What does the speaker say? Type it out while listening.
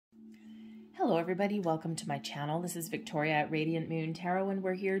Hello everybody, welcome to my channel. This is Victoria at Radiant Moon Tarot, and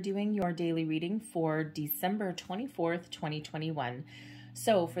we're here doing your daily reading for December 24th, 2021.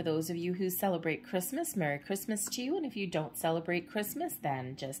 So for those of you who celebrate Christmas, Merry Christmas to you. And if you don't celebrate Christmas,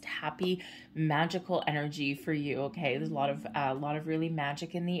 then just happy magical energy for you. Okay, there's a lot of really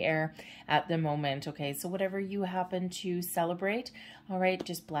magic in the air at the moment. Okay, so whatever you happen to celebrate, all right,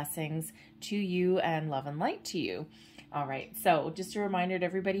 just blessings to you and love and light to you. All right, so just a reminder to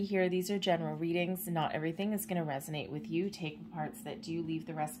everybody here, these are general readings. Not everything is going to resonate with you. Take the parts that do, leave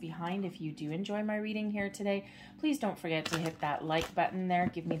the rest behind. If you do enjoy my reading here today, please don't forget to hit that like button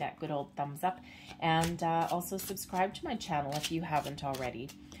there. Give me that good old thumbs up. And also subscribe to my channel if you haven't already.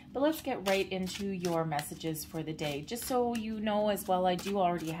 But let's get right into your messages for the day. Just so you know as well, I do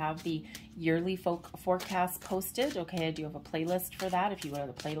already have the yearly forecast posted. Okay, I do have a playlist for that. If you go to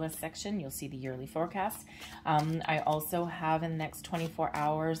the playlist section, you'll see the yearly forecast. I also have in the next 24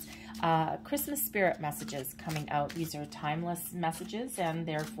 hours Christmas spirit messages coming out. These are timeless messages, and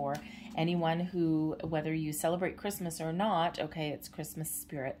therefore anyone who, whether you celebrate Christmas or not, okay, it's Christmas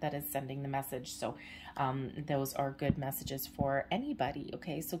spirit that is sending the message. So those are good messages for anybody.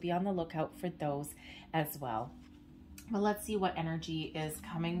 Okay, so be on the lookout for those as well. Well, let's see what energy is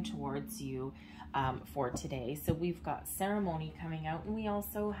coming towards you for today. So we've got ceremony coming out, and we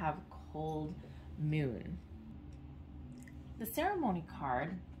also have cold moon. The ceremony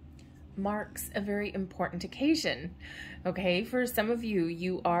card marks a very important occasion. Okay, for some of you,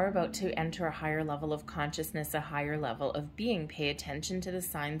 you are about to enter a higher level of consciousness, a higher level of being. Pay attention to the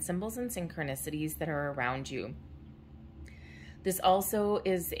signs, symbols, and synchronicities that are around you. This also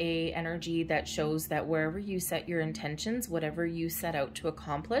is a energy that shows that wherever you set your intentions, whatever you set out to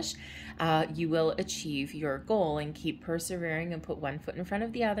accomplish, you will achieve your goal, and keep persevering and put one foot in front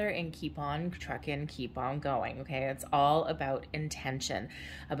of the other and keep on trucking, keep on going. Okay, it's all about intention,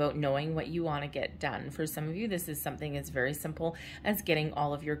 about knowing what you want to get done. For some of you, this is something as very simple as getting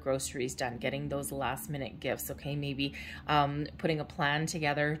all of your groceries done, getting those last minute gifts. Okay, maybe putting a plan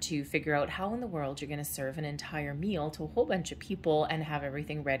together to figure out how in the world you're going to serve an entire meal to a whole bunch of people and have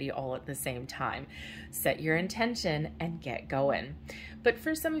everything ready all at the same time. Set your intention and get going. But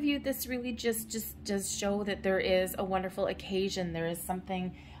for some of you, this really just does show that there is a wonderful occasion. There is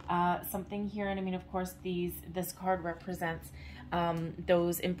something here. And I mean, of course, this card represents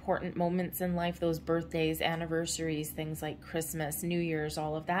those important moments in life, those birthdays, anniversaries, things like Christmas, New Year's,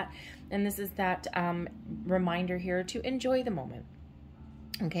 all of that. And this is that reminder here to enjoy the moment.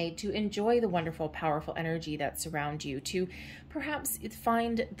 Okay, to enjoy the wonderful, powerful energy that surrounds you, to perhaps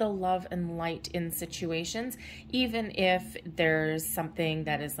find the love and light in situations, even if there's something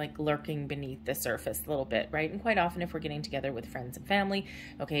that is like lurking beneath the surface a little bit, right? And quite often if we're getting together with friends and family,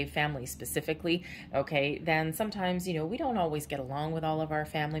 okay, family specifically, okay, then sometimes, you know, we don't always get along with all of our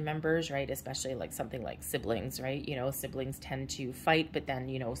family members, right? Especially like something like siblings, right? You know, siblings tend to fight, but then,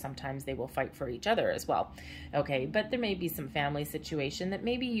 you know, sometimes they will fight for each other as well, okay? But there may be some family situation that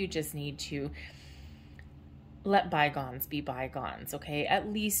maybe you just need to let bygones be bygones, okay?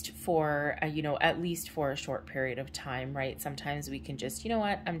 At least for, at least for a short period of time, right? Sometimes we can just, you know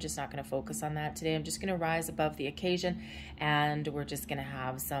what, I'm just not going to focus on that today. I'm just going to rise above the occasion, and we're just going to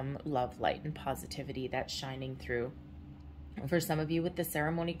have some love, light, and positivity that's shining through. For some of you with the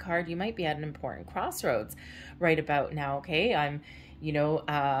ceremony card, you might be at an important crossroads right about now, okay?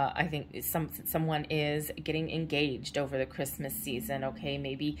 I think someone is getting engaged over the Christmas season, okay?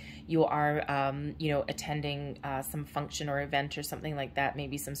 Maybe you are, attending some function or event or something like that,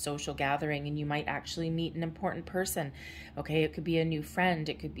 maybe some social gathering, and you might actually meet an important person, okay? It could be a new friend.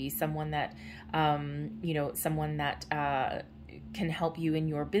 It could be someone that, can help you in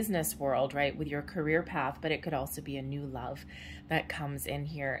your business world, right, with your career path, but it could also be a new love that comes in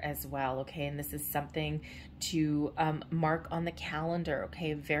here as well, okay? And this is something to mark on the calendar,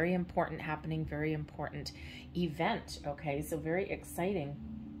 okay? Very important happening, very important event, okay? So very exciting.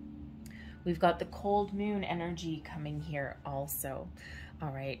 We've got the cold moon energy coming here also. All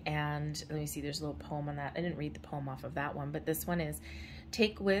right, and let me see, there's a little poem on that. I didn't read the poem off of that one, but this one is,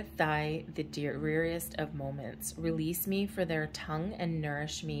 take with thy the dearest of moments, release me for their tongue and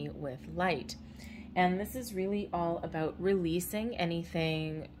nourish me with light. And this is really all about releasing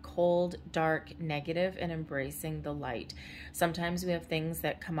anything cold, dark, negative, and embracing the light. Sometimes we have things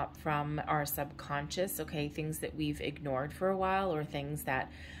that come up from our subconscious, okay, things that we've ignored for a while, or things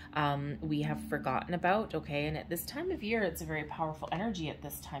that we have forgotten about, okay? And at this time of year, it's a very powerful energy at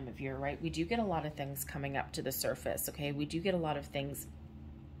this time of year, right? We do get a lot of things coming up to the surface, okay? We do get a lot of things,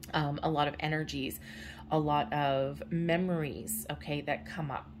 a lot of energies, a lot of memories, okay, that come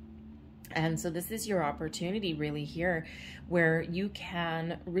up. And so this is your opportunity really here where you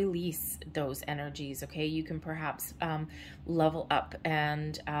can release those energies, okay? You can perhaps level up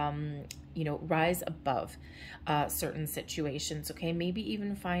and, you know, rise above certain situations, okay? Maybe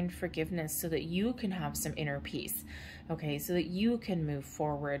even find forgiveness so that you can have some inner peace, okay? So that you can move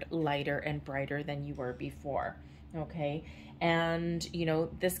forward lighter and brighter than you were before, okay? And, you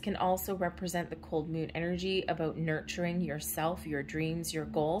know, this can also represent the cold moon energy about nurturing yourself, your dreams, your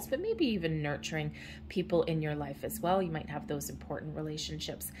goals, but maybe even nurturing people in your life as well. You might have those important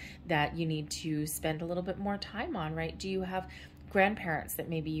relationships that you need to spend a little bit more time on, right? Do you have grandparents that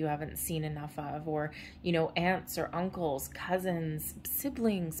maybe you haven't seen enough of, or, you know, aunts or uncles, cousins,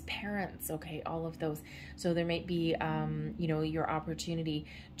 siblings, parents, okay, all of those. So there might be, you know, your opportunity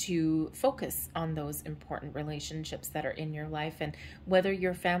to focus on those important relationships that are in your life, and whether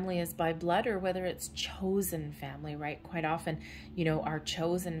your family is by blood or whether it's chosen family, right? Quite often, you know, our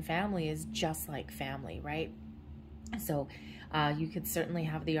chosen family is just like family, right? So you could certainly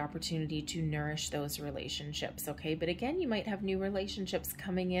have the opportunity to nourish those relationships, okay? But again, you might have new relationships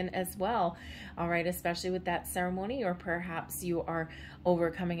coming in as well, all right? Especially with that ceremony, or perhaps you are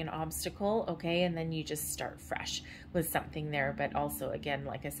overcoming an obstacle, okay? And then you just start fresh with something there. But also, again,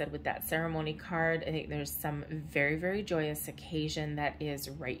 like I said, with that ceremony card, I think there's some very, very joyous occasion that is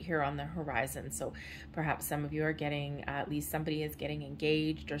right here on the horizon. So perhaps some of you are getting, at least somebody is getting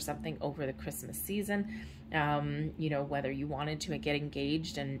engaged or something over the Christmas season. You know, whether you wanted to get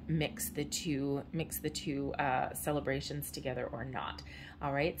engaged and mix the two celebrations together or not.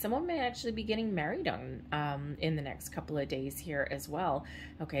 All right, someone may actually be getting married on in the next couple of days here as well.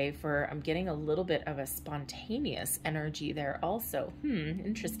 Okay, I'm getting a little bit of a spontaneous energy there also.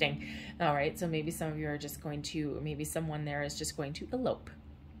 Interesting. All right, so maybe some of you are just going to, maybe someone there is just going to elope,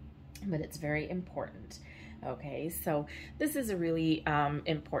 but it's very important. Okay, so this is a really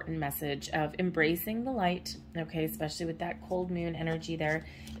important message of embracing the light, okay, especially with that cold moon energy there,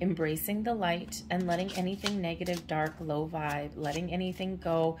 embracing the light and letting anything negative, dark, low vibe, letting anything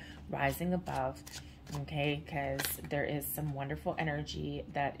go, rising above, okay, because there is some wonderful energy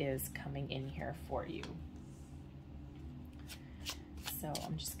that is coming in here for you. So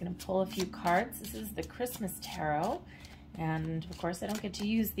I'm just going to pull a few cards. This is the Christmas Tarot. And of course, I don't get to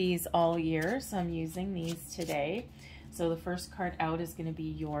use these all year, so I'm using these today. So the first card out is going to be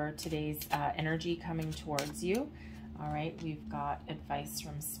your today's energy coming towards you. All right, we've got advice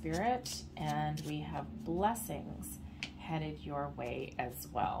from Spirit, and we have blessings headed your way as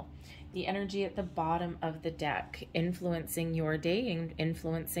well. The energy at the bottom of the deck influencing your day and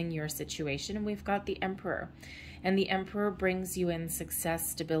influencing your situation, and we've got the Emperor. And the Emperor brings you in success,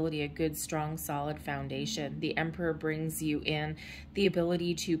 stability, a good, strong, solid foundation. The Emperor brings you in the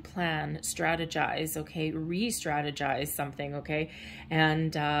ability to plan, strategize, okay, re-strategize something, okay?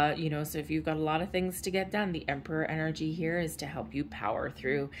 And, you know, so if you've got a lot of things to get done, the Emperor energy here is to help you power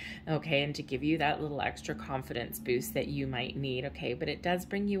through, okay, and to give you that little extra confidence boost that you might need, okay? But it does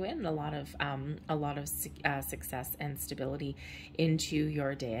bring you in a lot of success and stability into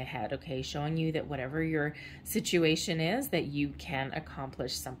your day ahead, okay? Showing you that whatever your situation is, that you can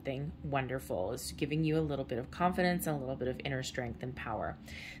accomplish something wonderful. It's giving you a little bit of confidence and a little bit of inner strength and power.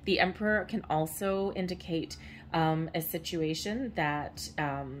 The Emperor can also indicate a situation that,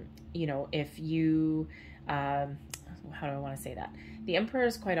 you know, if you, how do I want to say that? The Emperor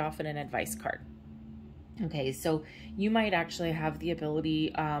is quite often an advice card. Okay, so you might actually have the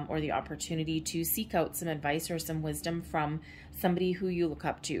ability or the opportunity to seek out some advice or some wisdom from somebody who you look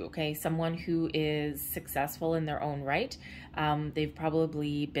up to, okay? Someone who is successful in their own right. They've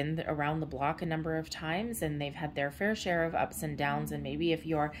probably been around the block a number of times, and they've had their fair share of ups and downs, and maybe if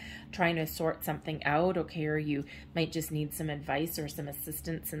you're trying to sort something out, okay, or you might just need some advice or some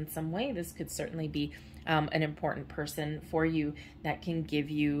assistance in some way, this could certainly be an important person for you that can give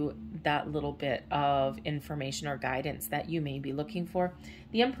you that little bit of information or guidance that you may be looking for.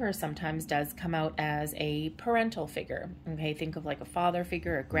 The Emperor sometimes does come out as a parental figure, okay? Think of like a father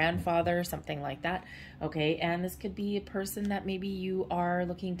figure, a grandfather, something like that, okay? And this could be a person that maybe you are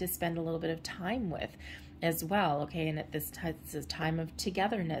looking to spend a little bit of time with as well, okay? And at this time of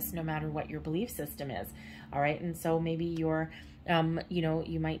togetherness, no matter what your belief system is, all right? And so maybe you're you know,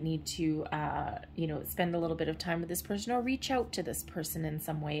 you might need to, you know, spend a little bit of time with this person or reach out to this person in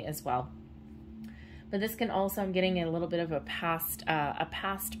some way as well. But this can also, I'm getting a little bit of a past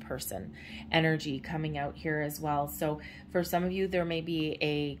person energy coming out here as well. So for some of you, there may be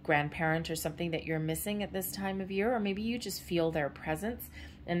a grandparent or something that you're missing at this time of year, or maybe you just feel their presence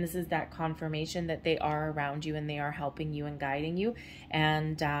And this is that confirmation that they are around you and they are helping you and guiding you.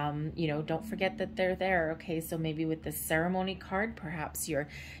 And, you know, don't forget that they're there. Okay. So maybe with the ceremony card, perhaps you're,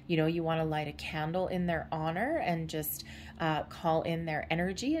 you know, you want to light a candle in their honor and just call in their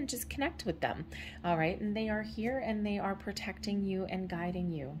energy and just connect with them. All right. And they are here and they are protecting you and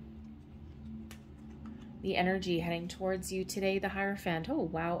guiding you. The energy heading towards you today, the Hierophant. Oh,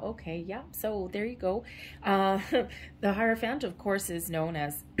 wow. Okay. Yeah. So there you go. The Hierophant, of course, is known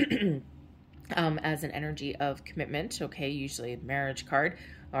as, as an energy of commitment. Okay. Usually a marriage card.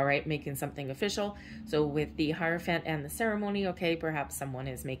 All right. Making something official. So with the Hierophant and the ceremony, okay, perhaps someone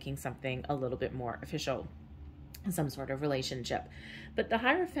is making something a little bit more official, some sort of relationship. But the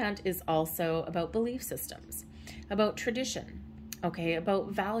Hierophant is also about belief systems, about tradition, okay,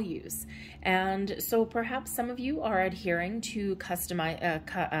 about values. And so perhaps some of you are adhering to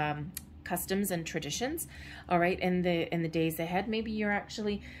customs and traditions, all right, in the days ahead. Maybe you're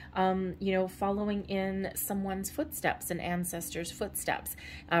actually, you know, following in someone's footsteps, an ancestor's footsteps,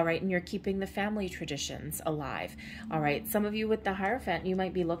 all right, and you're keeping the family traditions alive, all right. Some of you with the Hierophant, you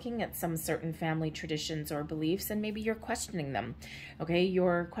might be looking at some certain family traditions or beliefs, and maybe you're questioning them, okay,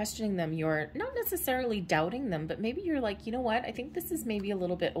 you're questioning them, you're not necessarily doubting them, but maybe you're like, you know what, I think this is maybe a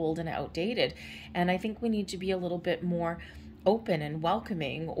little bit old and outdated, and I think we need to be a little bit more open and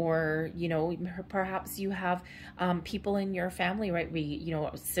welcoming. Or, you know, perhaps you have people in your family, right? You know,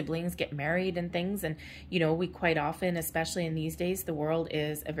 siblings get married and things, and, you know, we quite often, especially in these days, the world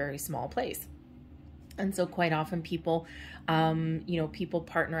is a very small place. And so quite often people, you know, people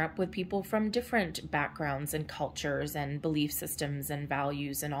partner up with people from different backgrounds and cultures and belief systems and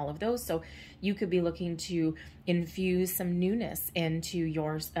values and all of those. So you could be looking to infuse some newness into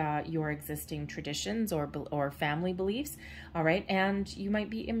your existing traditions or family beliefs. All right. And you might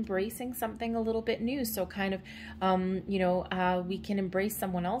be embracing something a little bit new. So kind of, you know, we can embrace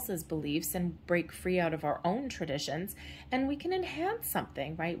someone else's beliefs and break free out of our own traditions, and we can enhance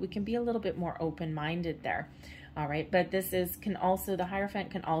something, right? We can be a little bit more open-minded there. All right. But this can also, the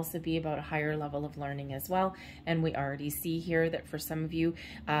Hierophant can also be about a higher level of learning as well. And we already see here that for some of you,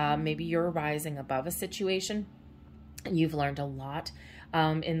 maybe you're rising above a situation. You've learned a lot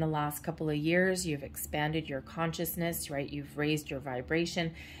in the last couple of years. You've expanded your consciousness, right? You've raised your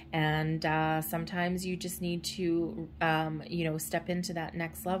vibration, and sometimes you just need to, you know, step into that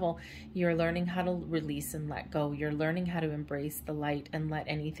next level. You're learning how to release and let go. You're learning how to embrace the light and let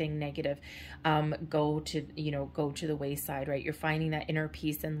anything negative go to the wayside, right? You're finding that inner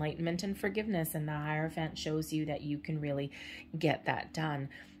peace, enlightenment, and forgiveness, and the Hierophant shows you that you can really get that done.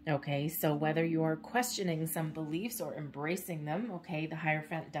 Okay, so whether you're questioning some beliefs or embracing them, okay, the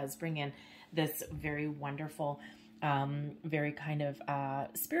Hierophant does bring in this very wonderful, very kind of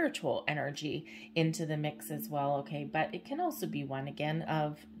spiritual energy into the mix as well, okay? But it can also be one, again,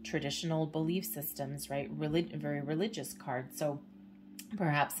 of traditional belief systems, right? Very religious card. So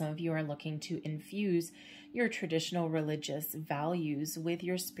perhaps some of you are looking to infuse your traditional religious values with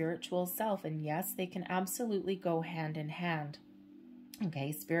your spiritual self. And yes, they can absolutely go hand in hand.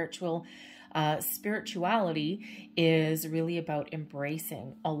 Okay, spirituality is really about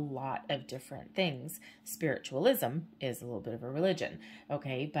embracing a lot of different things. Spiritualism is a little bit of a religion,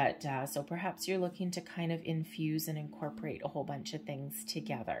 okay? But so perhaps you're looking to kind of infuse and incorporate a whole bunch of things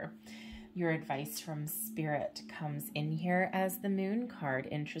together. Your advice from Spirit comes in here as the Moon card.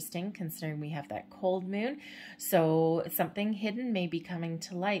 Interesting, considering we have that cold moon. So something hidden may be coming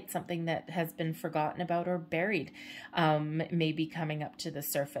to light. Something that has been forgotten about or buried may be coming up to the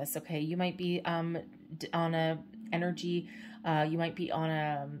surface. Okay, you might be on a energy, you might be on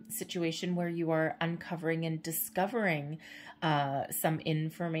a situation where you are uncovering and discovering some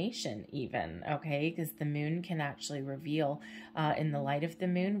information even, okay? Because the moon can actually reveal, in the light of the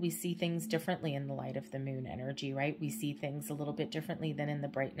moon, we see things differently in the light of the moon energy, right? We see things a little bit differently than in the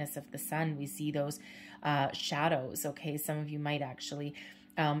brightness of the sun. We see those shadows, okay? Some of you might actually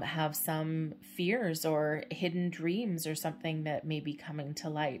have some fears or hidden dreams or something that may be coming to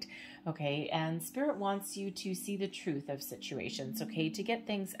light, okay? And Spirit wants you to see the truth of situations, okay? To get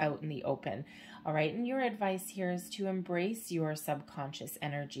things out in the open, all right? And your advice here is to embrace your subconscious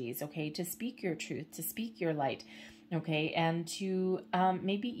energies, okay? To speak your truth, to speak your light, okay? And to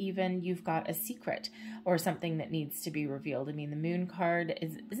maybe even you've got a secret or something that needs to be revealed. I mean, the Moon card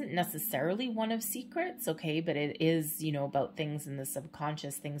isn't necessarily one of secrets, okay? But it is, you know, about things in the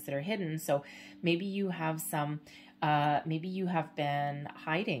subconscious, things that are hidden. So maybe you have some, maybe you have been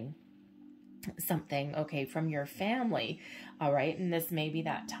hiding something, okay, from your family. All right. And this may be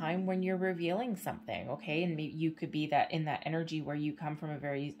that time when you're revealing something. Okay. And maybe you could be that in that energy where you come from a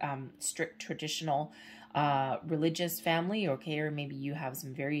very strict traditional religious family. Okay. Or maybe you have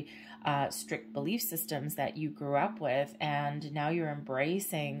some very strict belief systems that you grew up with, and now you're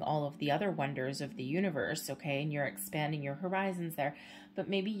embracing all of the other wonders of the universe. Okay. And you're expanding your horizons there, but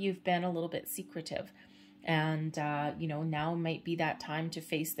maybe you've been a little bit secretive, and you know, now might be that time to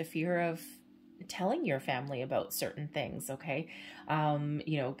face the fear of telling your family about certain things. Okay.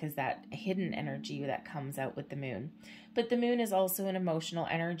 You know, because that hidden energy that comes out with the moon. But the moon is also an emotional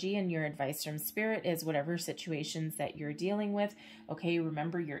energy, and your advice from spirit is whatever situations that you're dealing with. Okay.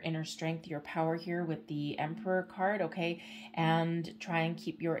 Remember your inner strength, your power here with the Emperor card. Okay. And try and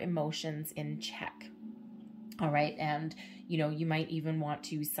keep your emotions in check. All right. And, you know, you might even want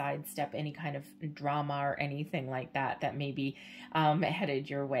to sidestep any kind of drama or anything like that that may be headed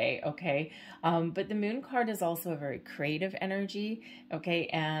your way. Okay. But the moon card is also a very creative energy. Okay.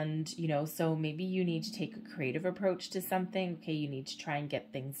 And, you know, so maybe you need to take a creative approach to something. Okay. You need to try and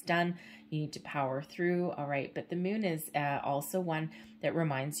get things done. You need to power through. All right. But the moon is also one that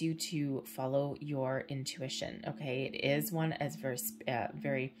reminds you to follow your intuition. Okay. It is one as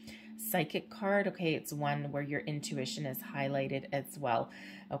very psychic card. Okay. It's one where your intuition is highlighted as well.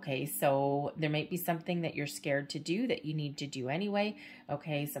 Okay. So there might be something that you're scared to do that you need to do anyway.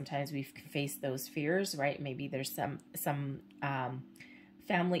 Okay. Sometimes we face those fears, right? Maybe there's some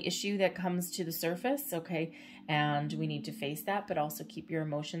family issue that comes to the surface. Okay. And we need to face that, but also keep your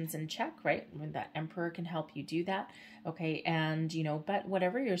emotions in check, right? When that Emperor can help you do that. Okay. And, you know, but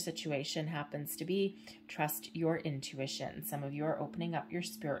whatever your situation happens to be, trust your intuition. Some of you are opening up your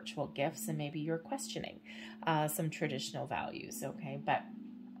spiritual gifts, and maybe you're questioning some traditional values. Okay. But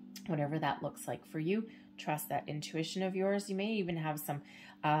whatever that looks like for you, trust that intuition of yours. You may even have some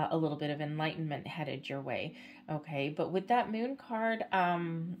a little bit of enlightenment headed your way. Okay. But with that moon card,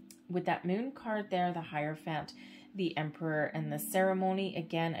 there, the Hierophant, the Emperor, and the ceremony,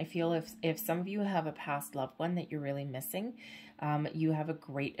 again, I feel if some of you have a past loved one that you're really missing, you have a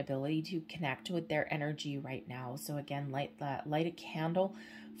great ability to connect with their energy right now. So again, light a candle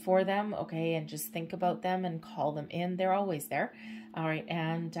for them. Okay. And just think about them and call them in. They're always there. All right.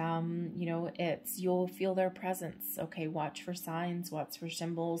 And, you know, you'll feel their presence. Okay. Watch for signs, watch for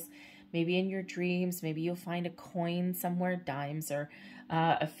symbols, maybe in your dreams. Maybe you'll find a coin somewhere, dimes, or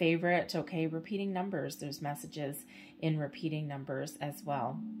a favorite. Okay. Repeating numbers. There's messages in repeating numbers as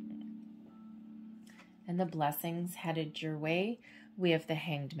well. And the blessings headed your way. We have the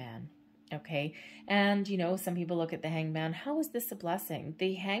Hanged Man. Okay. And, you know, some people look at the Hanged Man. How is this a blessing?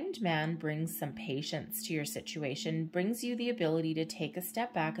 The Hanged Man brings some patience to your situation, brings you the ability to take a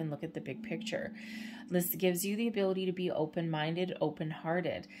step back and look at the big picture. This gives you the ability to be open-minded,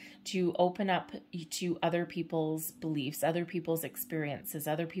 open-hearted, to open up to other people's beliefs, other people's experiences,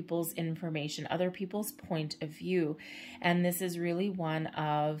 other people's information, other people's point of view. And this is really one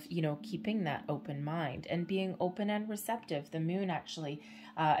of, you know, keeping that open mind and being open and receptive. The moon actually,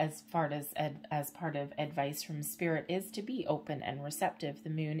 as part of advice from spirit, is to be open and receptive. The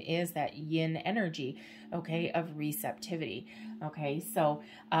moon is that yin energy, okay, of receptivity. Okay, so,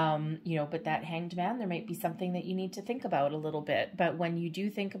 you know, but that Hanged Man, there might be something that you need to think about a little bit. But when you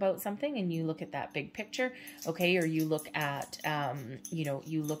do think about something and you look at that big picture, okay, or you look at, you know,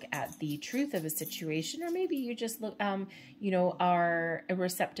 you look at the truth of a situation, or maybe you just look, you know, are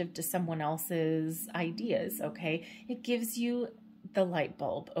receptive to someone else's ideas, okay, it gives you the light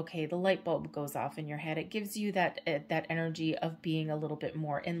bulb. Okay, the light bulb goes off in your head. It gives you that energy of being a little bit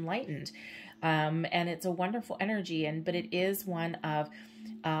more enlightened. And it's a wonderful energy, but it is one of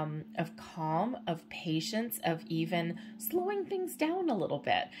calm, of patience, of even slowing things down a little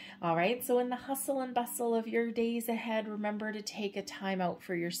bit. All right. So in the hustle and bustle of your days ahead, remember to take a time out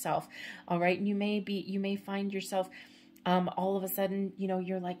for yourself. All right. And you may find yourself all of a sudden, you know,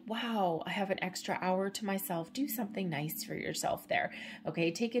 you're like, wow, I have an extra hour to myself. Do something nice for yourself there. Okay.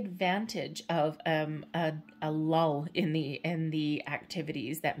 Take advantage of a lull in the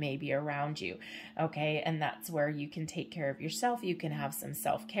activities that may be around you. Okay. And that's where you can take care of yourself. You can have some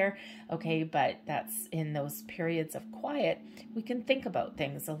self-care. Okay. But that's in those periods of quiet, we can think about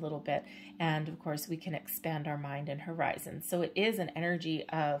things a little bit. And of course, we can expand our mind and horizons. So it is an energy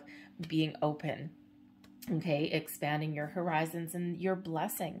of being open. Okay, expanding your horizons, and your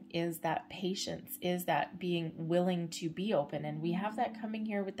blessing is that patience, is that being willing to be open. And we have that coming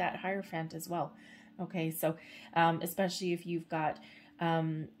here with that Hierophant as well. Okay, so especially if you've got,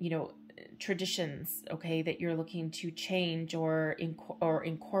 you know, traditions, okay, that you're looking to change or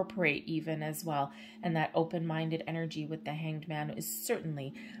incorporate even as well. And that open-minded energy with the Hanged Man is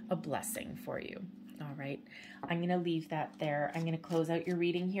certainly a blessing for you. All right, I'm going to leave that there. I'm going to close out your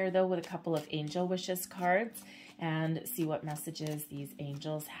reading here, though, with a couple of angel wishes cards and see what messages these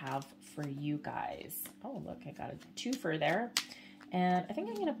angels have for you guys. Oh, look, I got a twofer there. And I think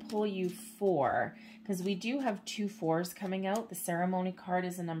I'm going to pull you 4 because we do have 2 4s coming out. The Ceremony card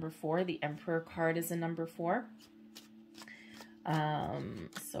is a number 4. The Emperor card is a number 4.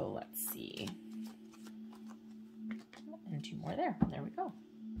 So let's see. And 2 more there. There we go.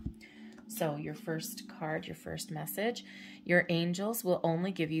 So your first card, your first message, your angels will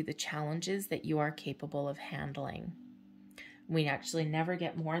only give you the challenges that you are capable of handling. We actually never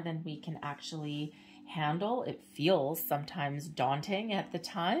get more than we can actually handle. It feels sometimes daunting at the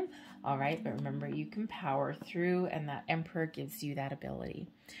time, all right, but remember, you can power through, and that Emperor gives you that ability.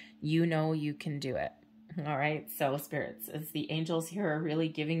 You know you can do it. All right, so spirits, as the angels here are really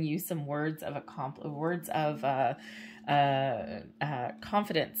giving you some words of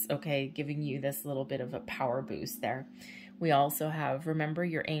confidence, okay, giving you this little bit of a power boost there. We also have, remember,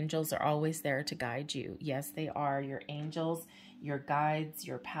 your angels are always there to guide you. Yes, they are. Your angels, your guides,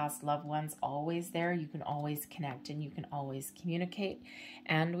 your past loved ones, always there. You can always connect and you can always communicate.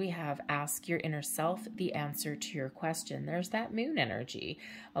 And we have ask your inner self the answer to your question. There's that moon energy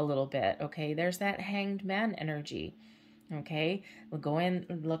a little bit, okay? There's that Hanged Man energy, okay? We'll go in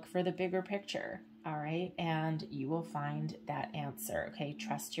and look for the bigger picture, all right? And you will find that answer, okay?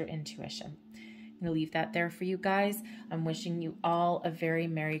 Trust your intuition. I'm going to leave that there for you guys. I'm wishing you all a very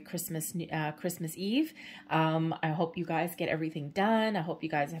Merry Christmas Eve. I hope you guys get everything done. I hope you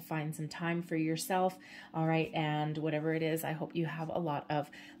guys find some time for yourself. All right. And whatever it is, I hope you have a lot of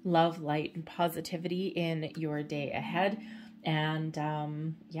love, light, and positivity in your day ahead. And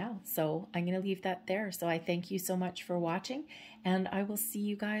yeah, so I'm going to leave that there. So I thank you so much for watching, and I will see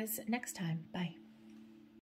you guys next time. Bye.